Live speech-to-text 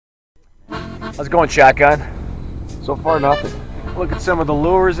How's it going, Shotgun? So far, nothing. Look at some of the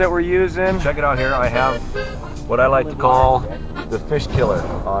lures that we're using. Check it out here. I have what I like to call the fish killer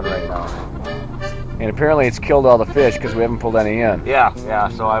on right now. And apparently it's killed all the fish because we haven't pulled any in. Yeah.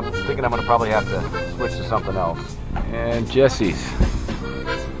 So I'm thinking I'm going to probably have to switch to something else. And Jesse's.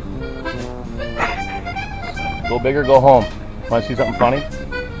 Go big or go home. Want to see something funny?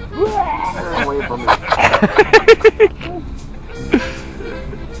 Away from me.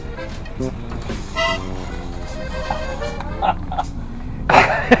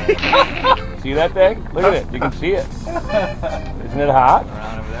 See that thing? Look at it. You can see it. Isn't it hot?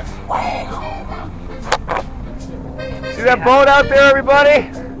 See that boat out there, everybody?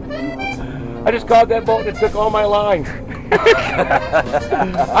 I just caught that boat and it took all my line.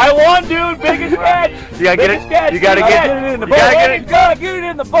 I won, dude. Biggest catch. You gotta get it. Catch. You gotta get it in the boat. You gotta get it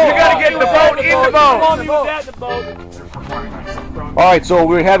in the boat. You gotta get the boat in the boat. All right, so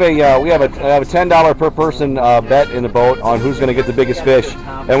we have a $10 per person bet in the boat on who's going to get the biggest fish,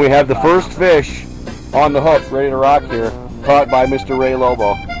 and we have the first fish on the hook, ready to rock here, caught by Mr. Ray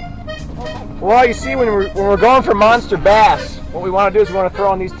Lobo. Well, you see, when we're going for monster bass, what we want to do is we want to throw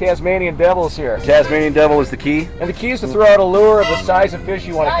on these Tasmanian devils here. Tasmanian devil is the key. And the key is to throw out a lure of the size of fish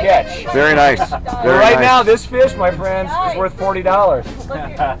you want to catch. Very nice. Right now, this fish, my friends, is worth $40.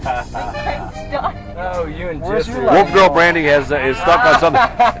 Oh, you and Jesse. Wolf Girl Brandy is stuck on something.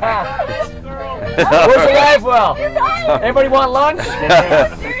 Where's the live well? Anybody want lunch?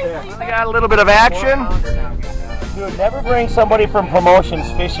 We got a little bit of action. Dude, never bring somebody from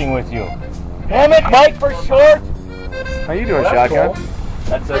promotions fishing with you. Damn it, Mike for short. How you doing, Shotgun?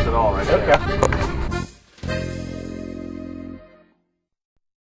 That says it all right there. Okay.